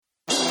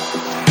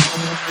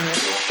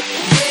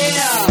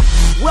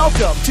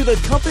Welcome to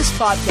the Compass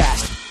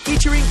Podcast,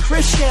 featuring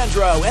Chris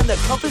Chandro and the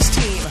Compass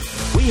team.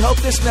 We hope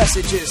this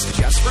message is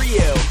just for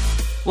you.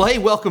 Well, hey,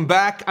 welcome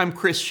back. I'm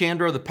Chris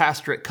Chandro, the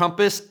pastor at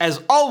Compass.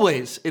 As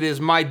always, it is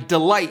my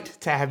delight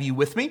to have you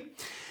with me.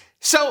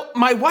 So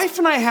my wife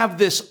and I have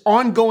this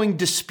ongoing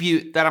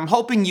dispute that I'm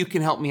hoping you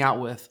can help me out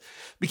with,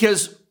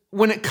 because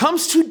when it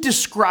comes to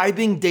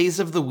describing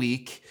days of the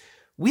week,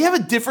 we have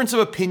a difference of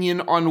opinion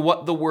on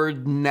what the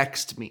word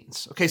next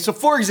means. Okay, so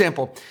for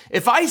example,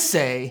 if I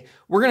say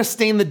we're going to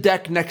stain the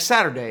deck next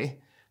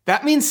Saturday,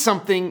 that means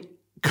something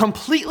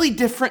completely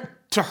different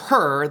to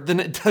her than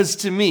it does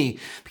to me.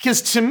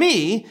 Because to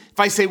me, if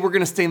I say we're going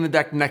to stain the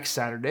deck next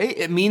Saturday,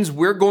 it means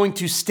we're going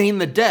to stain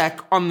the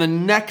deck on the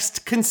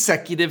next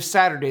consecutive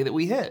Saturday that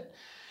we hit.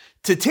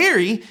 To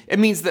Terry, it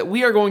means that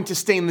we are going to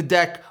stain the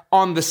deck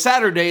on the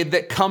Saturday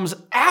that comes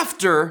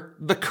after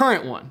the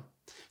current one.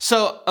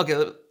 So,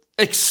 okay,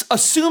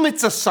 assume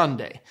it's a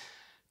Sunday.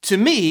 To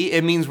me,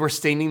 it means we're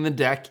staining the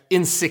deck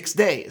in 6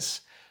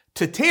 days.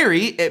 To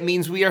Terry, it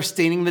means we are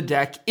staining the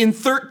deck in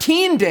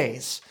 13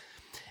 days.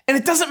 And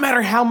it doesn't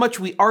matter how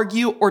much we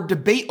argue or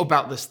debate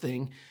about this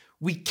thing,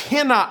 we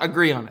cannot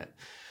agree on it.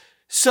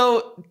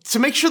 So to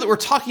make sure that we're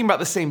talking about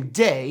the same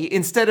day,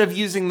 instead of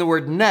using the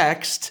word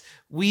next,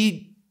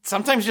 we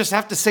sometimes just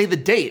have to say the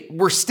date.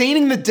 We're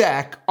staining the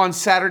deck on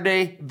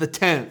Saturday the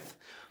 10th.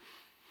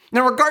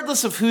 Now,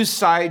 regardless of whose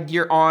side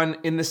you're on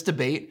in this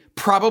debate,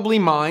 probably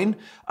mine.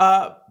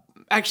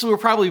 Actually, we're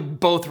probably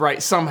both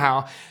right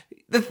somehow.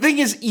 The thing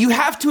is, you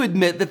have to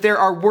admit that there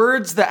are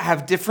words that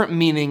have different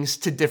meanings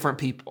to different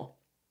people.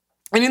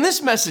 And in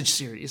this message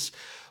series,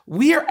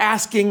 we are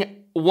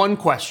asking one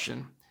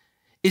question.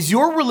 Is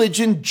your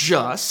religion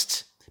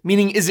just,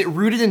 meaning is it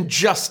rooted in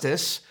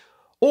justice,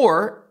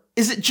 or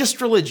is it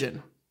just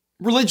religion?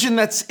 Religion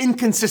that's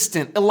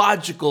inconsistent,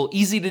 illogical,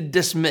 easy to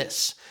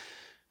dismiss.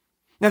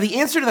 Now,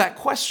 the answer to that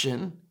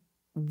question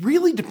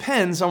really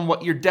depends on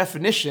what your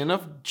definition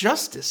of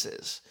justice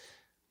is.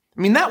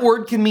 I mean, that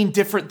word can mean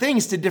different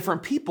things to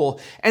different people.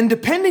 And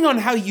depending on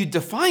how you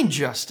define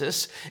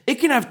justice, it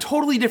can have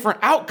totally different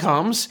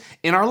outcomes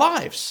in our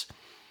lives.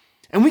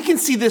 And we can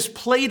see this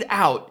played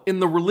out in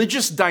the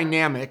religious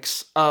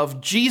dynamics of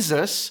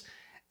Jesus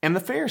and the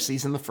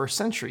Pharisees in the first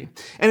century.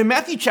 And in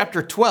Matthew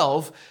chapter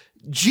 12,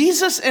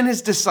 Jesus and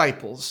his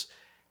disciples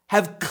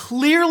have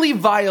clearly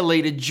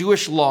violated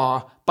Jewish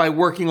law by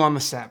working on the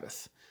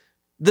Sabbath.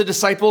 The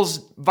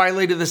disciples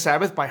violated the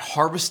Sabbath by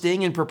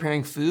harvesting and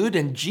preparing food,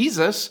 and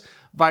Jesus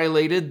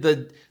violated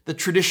the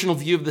traditional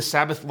view of the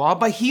Sabbath law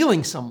by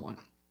healing someone.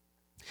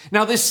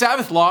 Now, this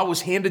Sabbath law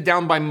was handed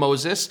down by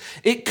Moses.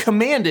 It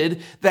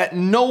commanded that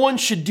no one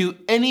should do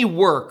any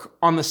work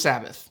on the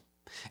Sabbath.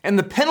 And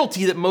the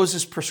penalty that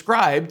Moses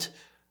prescribed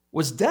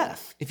was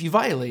death if you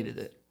violated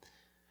it.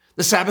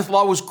 The Sabbath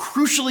law was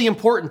crucially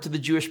important to the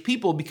Jewish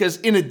people because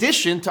in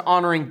addition to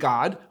honoring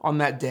God on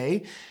that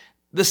day,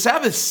 the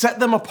Sabbath set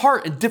them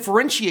apart and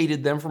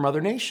differentiated them from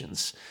other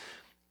nations.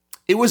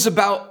 It was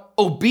about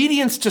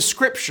obedience to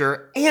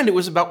Scripture, and it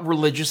was about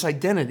religious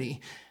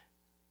identity.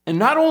 And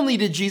not only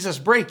did Jesus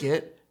break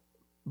it,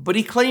 but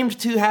he claimed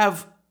to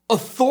have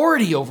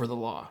authority over the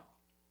law.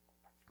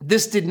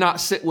 This did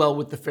not sit well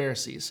with the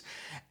Pharisees,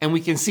 and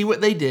we can see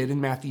what they did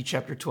in Matthew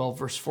chapter 12,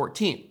 verse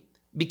 14.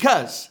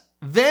 Because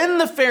then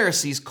the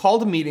Pharisees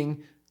called a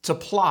meeting to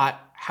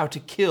plot how to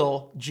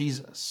kill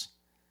Jesus.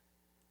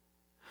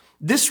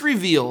 This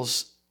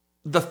reveals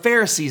the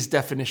Pharisees'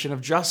 definition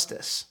of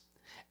justice.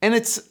 And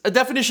it's a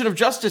definition of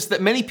justice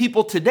that many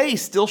people today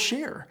still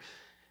share.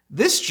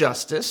 This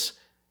justice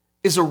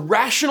is a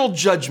rational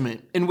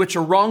judgment in which a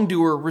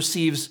wrongdoer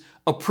receives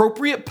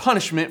appropriate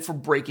punishment for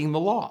breaking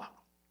the law.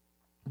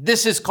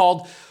 This is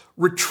called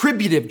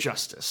retributive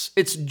justice.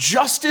 It's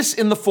justice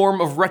in the form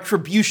of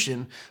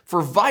retribution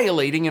for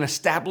violating an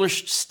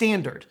established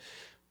standard.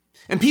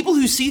 And people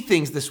who see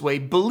things this way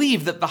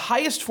believe that the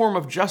highest form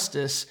of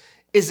justice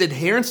is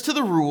adherence to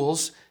the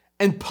rules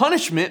and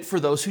punishment for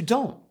those who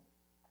don't.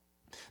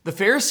 The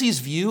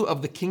Pharisees' view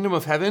of the kingdom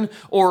of heaven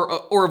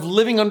or of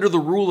living under the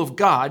rule of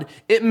God,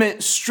 it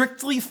meant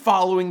strictly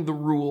following the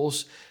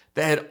rules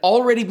that had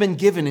already been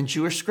given in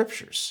Jewish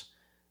scriptures.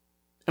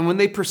 And when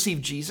they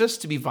perceived Jesus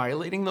to be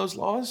violating those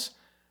laws,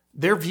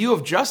 their view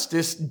of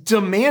justice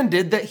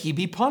demanded that he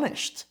be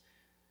punished.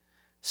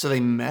 So they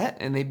met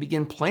and they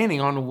began planning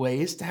on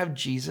ways to have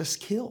Jesus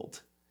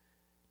killed.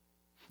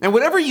 And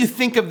whatever you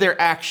think of their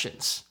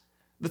actions,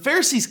 the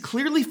Pharisees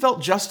clearly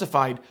felt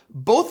justified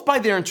both by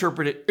their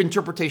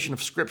interpretation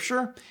of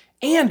Scripture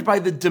and by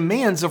the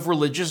demands of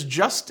religious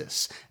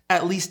justice,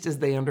 at least as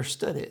they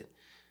understood it,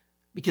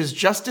 because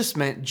justice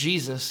meant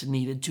Jesus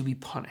needed to be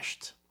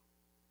punished.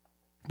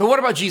 But what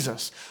about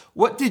Jesus?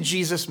 What did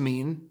Jesus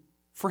mean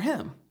for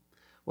him?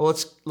 Well,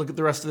 let's look at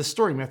the rest of the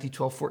story, Matthew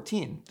 12,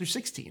 14 through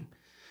 16.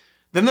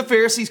 Then the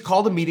Pharisees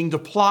called a meeting to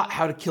plot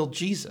how to kill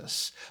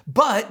Jesus.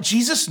 But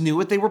Jesus knew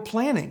what they were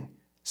planning.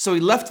 So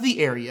he left the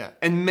area,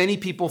 and many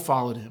people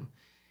followed him.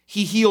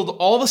 He healed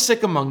all the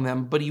sick among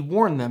them, but he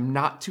warned them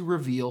not to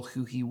reveal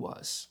who he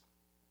was.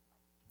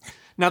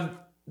 Now,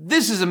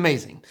 this is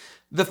amazing.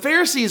 The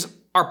Pharisees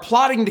are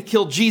plotting to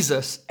kill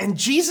Jesus, and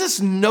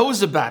Jesus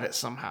knows about it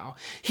somehow.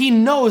 He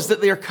knows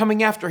that they are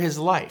coming after his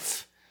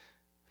life.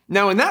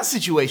 Now, in that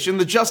situation,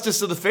 the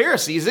justice of the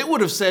Pharisees, it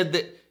would have said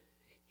that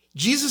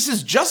Jesus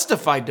is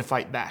justified to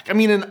fight back. I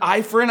mean, an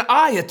eye for an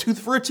eye, a tooth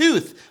for a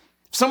tooth.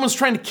 If someone's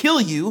trying to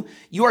kill you,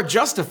 you are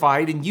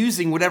justified in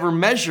using whatever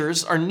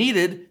measures are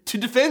needed to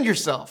defend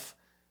yourself.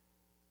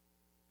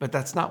 But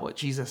that's not what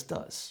Jesus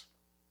does.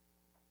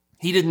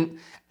 He didn't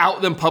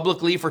out them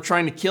publicly for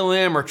trying to kill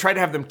him or try to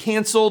have them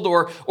canceled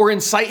or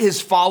incite his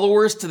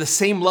followers to the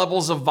same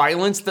levels of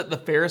violence that the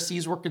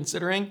Pharisees were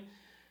considering.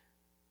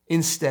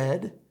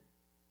 Instead,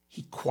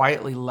 he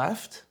quietly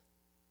left,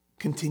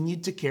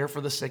 continued to care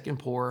for the sick and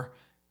poor,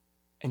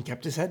 and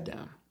kept his head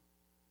down.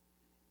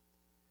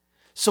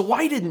 So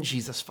why didn't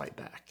Jesus fight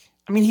back?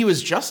 I mean, he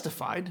was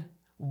justified.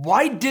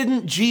 Why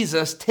didn't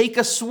Jesus take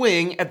a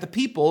swing at the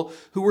people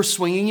who were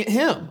swinging at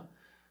him?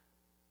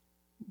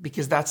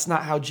 Because that's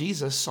not how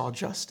Jesus saw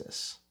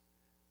justice.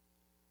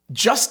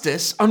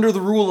 Justice under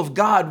the rule of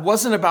God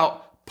wasn't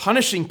about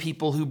punishing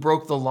people who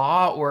broke the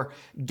law or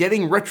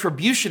getting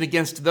retribution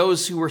against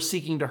those who were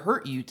seeking to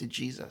hurt you to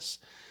Jesus.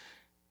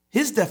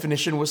 His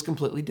definition was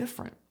completely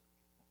different.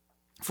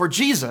 For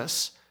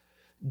Jesus,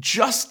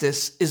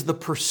 justice is the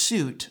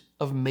pursuit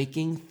of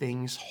making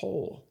things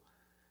whole.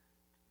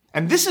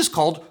 And this is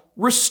called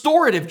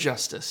restorative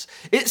justice.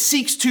 It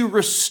seeks to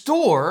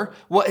restore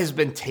what has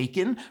been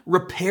taken,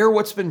 repair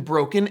what's been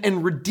broken,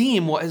 and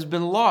redeem what has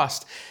been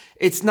lost.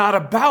 It's not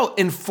about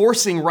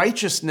enforcing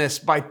righteousness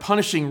by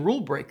punishing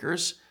rule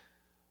breakers,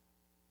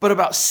 but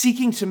about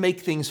seeking to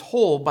make things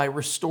whole by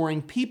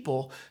restoring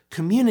people,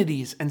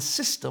 communities, and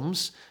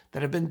systems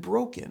that have been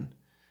broken.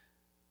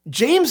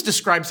 James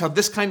describes how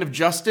this kind of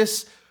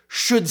justice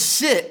should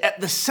sit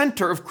at the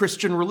center of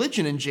Christian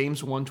religion in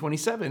James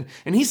 1:27.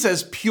 And he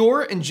says,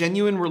 pure and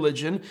genuine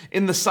religion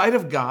in the sight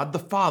of God the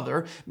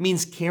Father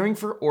means caring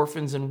for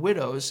orphans and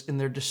widows in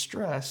their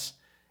distress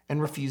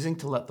and refusing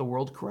to let the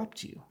world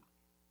corrupt you.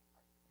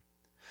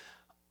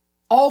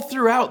 All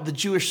throughout the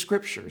Jewish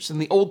scriptures in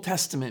the Old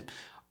Testament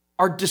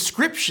are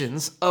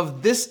descriptions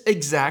of this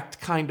exact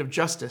kind of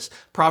justice.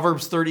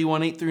 Proverbs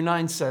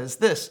 31:8-9 says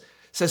this.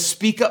 Says,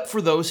 speak up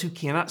for those who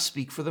cannot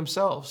speak for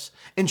themselves.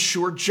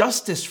 Ensure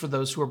justice for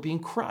those who are being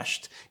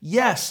crushed.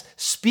 Yes,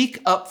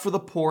 speak up for the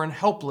poor and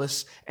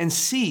helpless and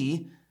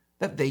see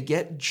that they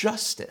get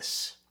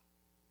justice.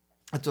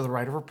 That's what the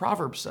writer of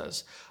Proverbs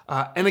says.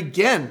 And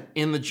again,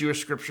 in the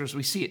Jewish scriptures,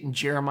 we see it in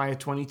Jeremiah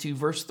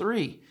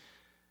 22:3.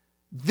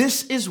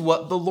 This is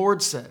what the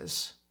Lord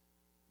says.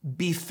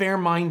 Be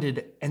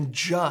fair-minded and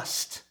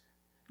just.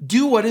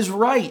 Do what is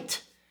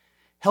right.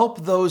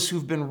 Help those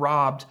who've been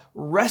robbed.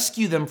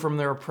 Rescue them from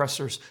their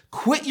oppressors.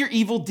 Quit your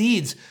evil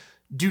deeds.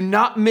 Do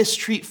not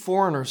mistreat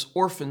foreigners,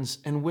 orphans,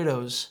 and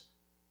widows.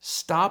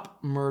 Stop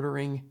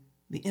murdering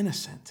the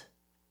innocent.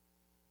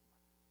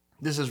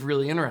 This is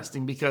really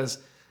interesting because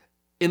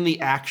in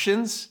the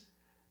actions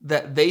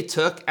that they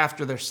took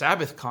after their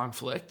Sabbath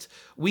conflict,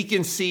 we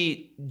can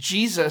see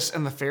Jesus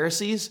and the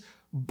Pharisees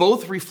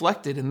both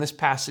reflected in this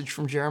passage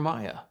from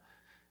Jeremiah.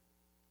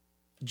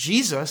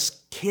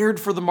 Jesus cared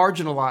for the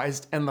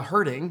marginalized and the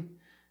hurting,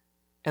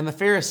 and the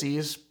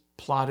Pharisees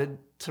plotted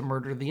to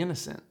murder the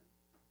innocent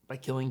by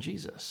killing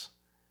Jesus.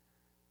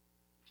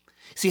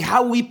 See,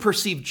 how we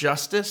perceive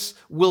justice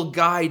will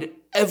guide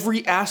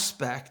every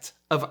aspect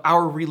of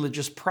our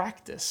religious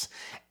practice.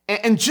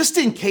 And just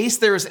in case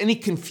there is any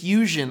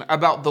confusion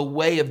about the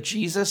way of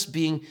Jesus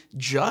being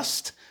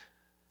just,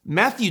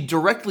 Matthew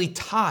directly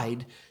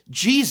tied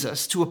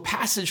Jesus to a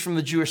passage from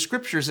the Jewish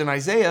scriptures in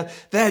Isaiah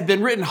that had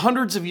been written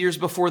hundreds of years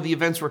before the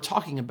events we're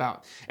talking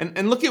about.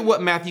 And look at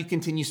what Matthew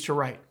continues to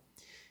write.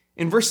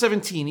 In verse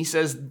 17, he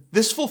says,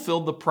 this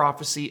fulfilled the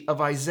prophecy of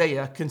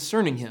Isaiah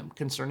concerning him,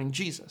 concerning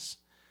Jesus.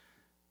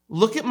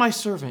 Look at my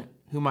servant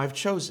whom I've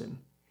chosen.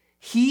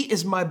 He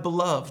is my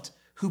beloved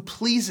who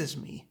pleases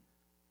me.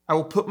 I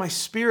will put my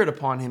spirit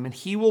upon him and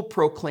he will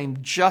proclaim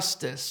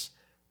justice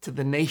to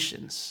the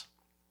nations.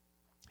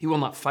 He will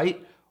not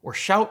fight or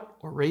shout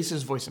or raise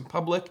his voice in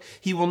public.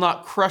 He will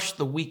not crush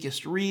the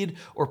weakest reed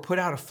or put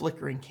out a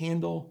flickering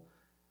candle.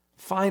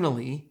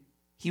 Finally,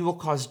 he will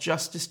cause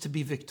justice to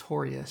be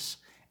victorious,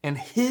 and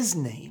his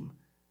name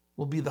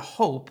will be the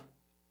hope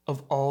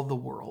of all the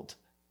world.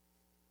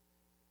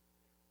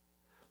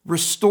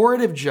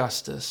 Restorative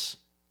justice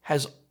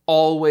has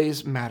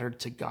always mattered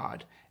to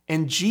God,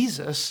 and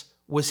Jesus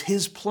was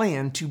his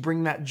plan to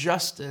bring that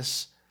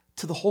justice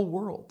to the whole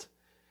world,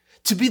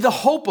 to be the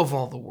hope of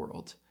all the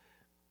world.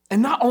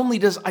 And not only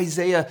does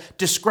Isaiah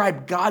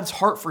describe God's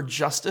heart for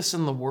justice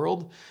in the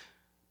world,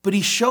 but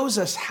he shows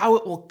us how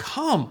it will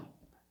come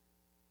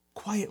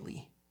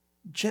quietly,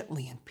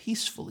 gently, and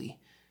peacefully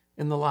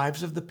in the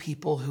lives of the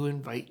people who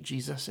invite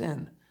Jesus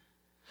in.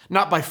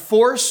 Not by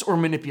force or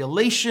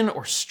manipulation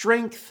or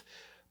strength,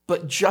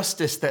 but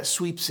justice that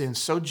sweeps in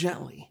so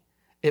gently,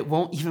 it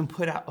won't even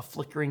put out a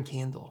flickering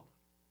candle.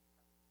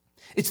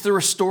 It's the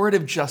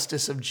restorative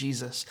justice of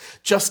Jesus,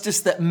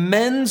 justice that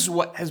mends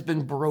what has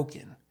been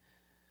broken.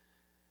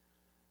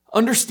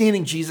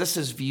 Understanding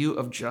Jesus' view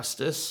of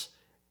justice,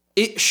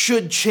 it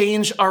should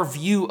change our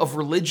view of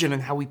religion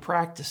and how we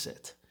practice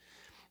it.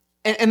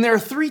 And there are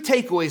three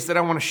takeaways that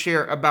I want to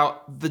share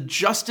about the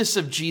justice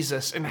of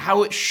Jesus and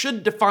how it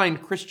should define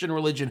Christian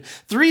religion.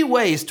 3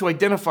 ways to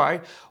identify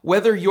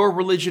whether your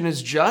religion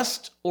is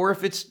just or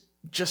if it's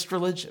just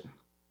religion.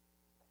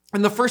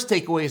 And the first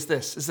takeaway is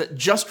this, is that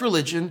just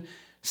religion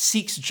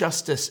seeks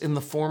justice in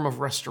the form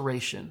of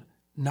restoration,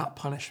 not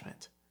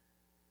punishment.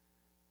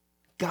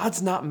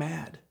 God's not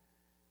mad.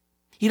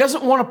 He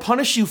doesn't want to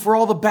punish you for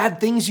all the bad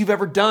things you've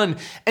ever done.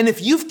 And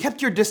if you've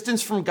kept your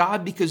distance from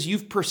God because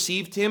you've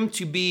perceived him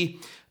to be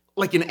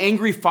like an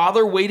angry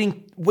father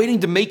waiting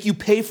to make you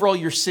pay for all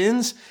your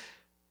sins,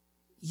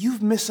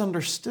 you've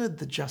misunderstood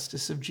the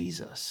justice of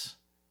Jesus.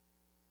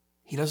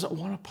 He doesn't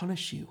want to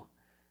punish you.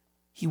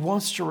 He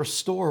wants to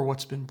restore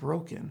what's been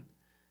broken.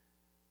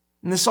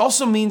 And this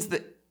also means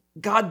that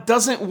God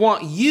doesn't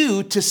want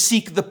you to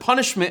seek the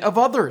punishment of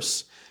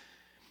others.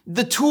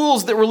 The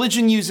tools that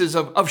religion uses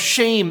of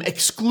shame,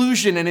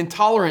 exclusion, and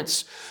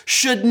intolerance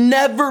should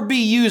never be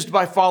used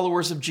by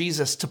followers of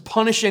Jesus to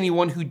punish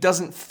anyone who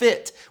doesn't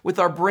fit with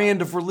our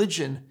brand of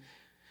religion.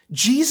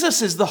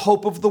 Jesus is the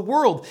hope of the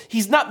world.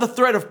 He's not the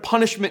threat of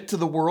punishment to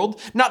the world,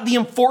 not the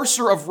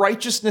enforcer of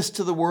righteousness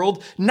to the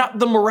world, not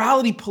the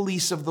morality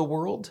police of the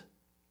world.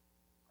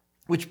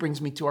 Which brings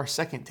me to our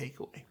second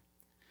takeaway.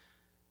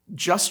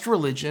 Just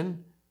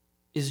religion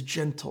is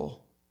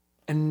gentle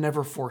and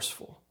never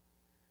forceful.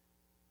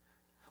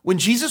 When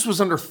Jesus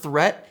was under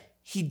threat,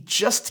 he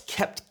just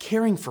kept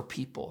caring for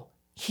people,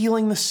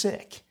 healing the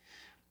sick.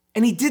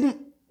 And he didn't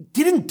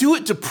do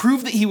it to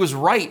prove that he was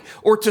right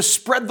or to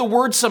spread the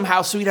word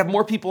somehow so he'd have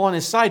more people on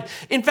his side.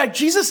 In fact,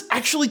 Jesus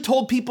actually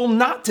told people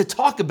not to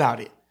talk about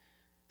it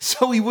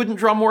so he wouldn't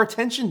draw more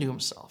attention to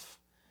himself.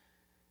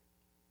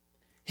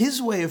 His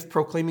way of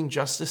proclaiming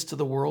justice to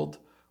the world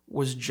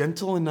was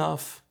gentle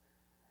enough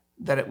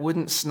that it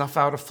wouldn't snuff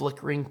out a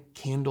flickering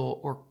candle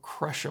or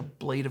crush a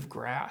blade of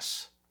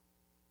grass.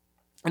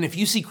 And if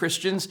you see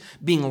Christians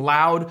being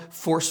loud,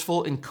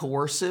 forceful, and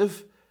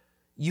coercive,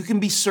 you can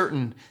be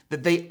certain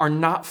that they are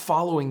not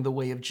following the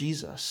way of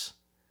Jesus.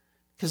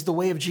 Because the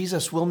way of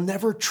Jesus will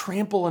never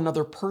trample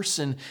another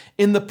person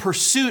in the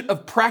pursuit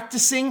of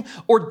practicing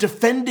or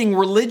defending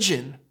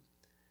religion.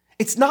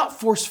 It's not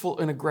forceful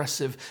and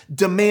aggressive,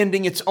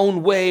 demanding its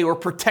own way or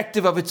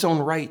protective of its own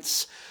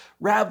rights.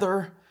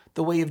 Rather,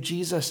 the way of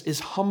Jesus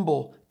is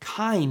humble,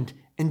 kind,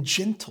 and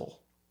gentle.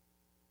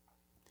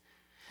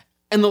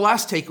 And the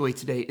last takeaway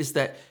today is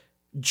that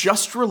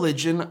just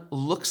religion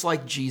looks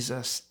like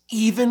Jesus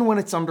even when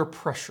it's under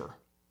pressure.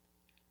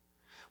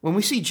 When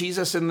we see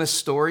Jesus in this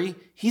story,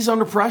 he's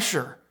under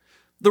pressure.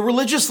 The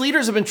religious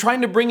leaders have been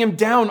trying to bring him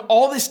down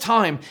all this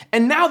time,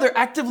 and now they're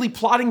actively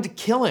plotting to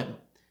kill him.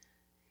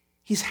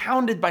 He's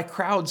hounded by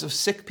crowds of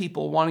sick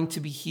people wanting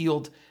to be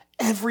healed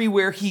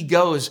everywhere he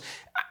goes.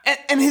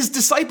 And his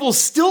disciples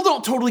still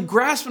don't totally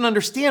grasp and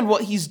understand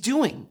what he's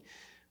doing.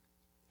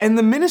 And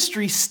the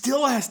ministry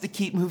still has to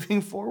keep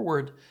moving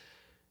forward.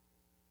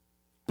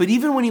 But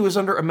even when he was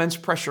under immense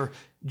pressure,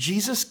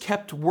 Jesus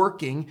kept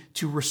working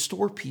to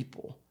restore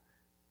people.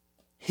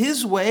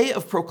 His way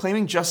of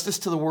proclaiming justice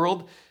to the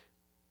world,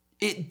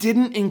 it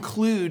didn't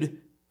include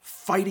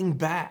fighting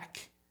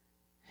back.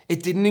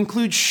 It didn't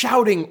include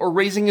shouting or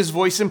raising his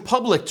voice in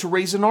public to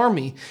raise an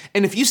army.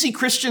 And if you see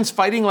Christians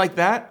fighting like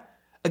that,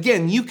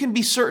 again, you can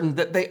be certain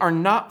that they are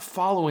not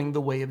following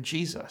the way of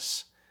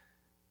Jesus.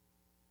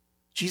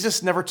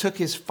 Jesus never took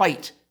his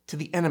fight to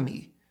the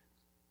enemy,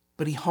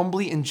 but he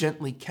humbly and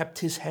gently kept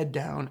his head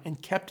down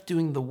and kept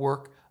doing the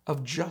work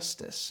of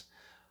justice,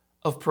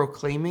 of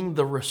proclaiming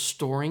the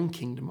restoring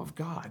kingdom of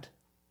God.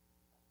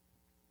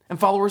 And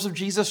followers of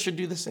Jesus should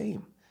do the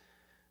same.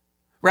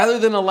 Rather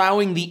than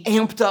allowing the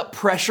amped up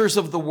pressures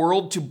of the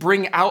world to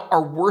bring out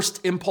our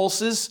worst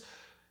impulses,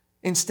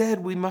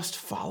 instead we must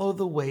follow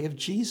the way of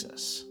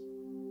Jesus.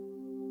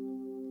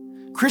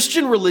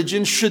 Christian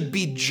religion should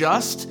be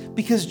just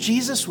because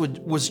Jesus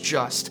was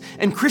just,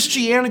 and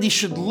Christianity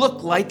should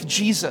look like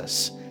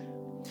Jesus.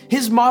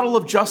 His model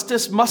of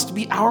justice must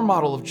be our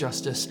model of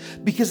justice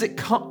because it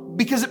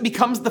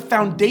becomes the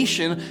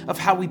foundation of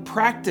how we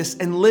practice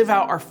and live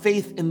out our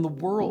faith in the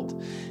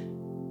world.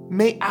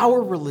 May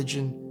our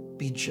religion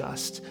be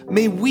just.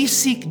 May we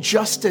seek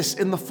justice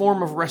in the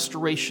form of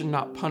restoration,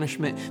 not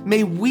punishment.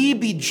 May we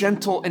be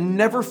gentle and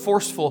never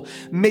forceful.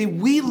 May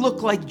we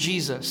look like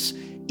Jesus,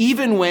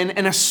 even when,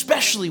 and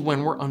especially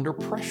when we're under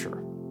pressure.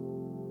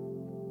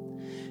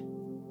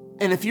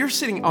 And if you're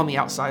sitting on the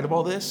outside of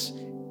all this,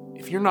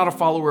 if you're not a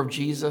follower of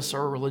Jesus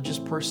or a religious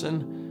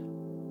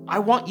person, I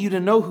want you to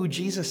know who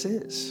Jesus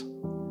is.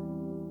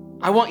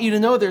 I want you to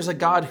know there's a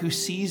God who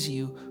sees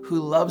you, who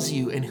loves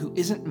you, and who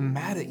isn't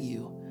mad at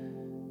you.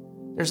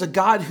 There's a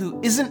God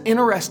who isn't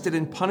interested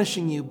in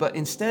punishing you, but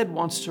instead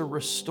wants to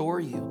restore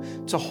you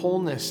to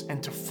wholeness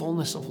and to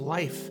fullness of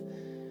life.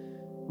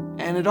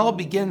 And it all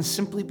begins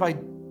simply by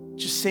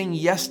just saying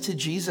yes to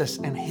Jesus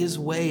and his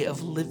way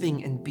of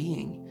living and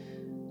being.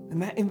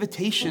 And that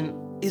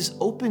invitation is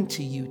open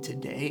to you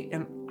today,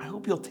 and I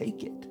hope you'll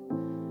take it.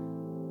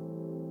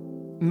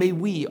 may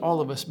we,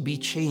 all of us, be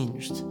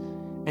changed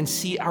and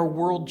see our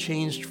world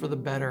changed for the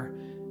better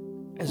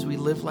as we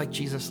live like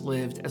Jesus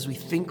lived, as we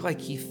think like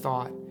he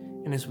thought,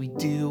 and as we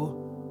do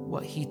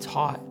what he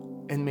taught.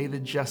 And may the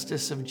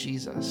justice of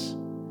Jesus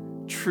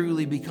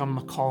truly become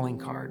the calling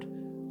card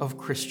of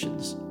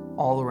Christians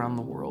all around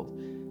the world,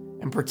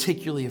 and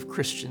particularly of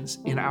Christians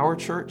in our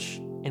church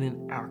and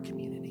in our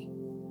community.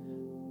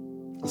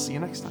 I'll see you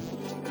next time.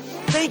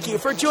 Thank you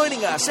for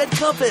joining us at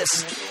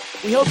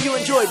Compass. We hope you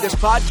enjoyed this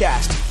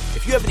podcast.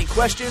 If you have any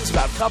questions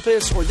about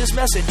Compass or this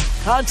message,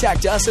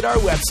 contact us at our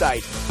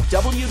website,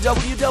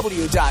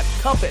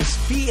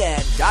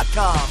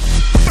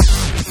 www.compassbn.com.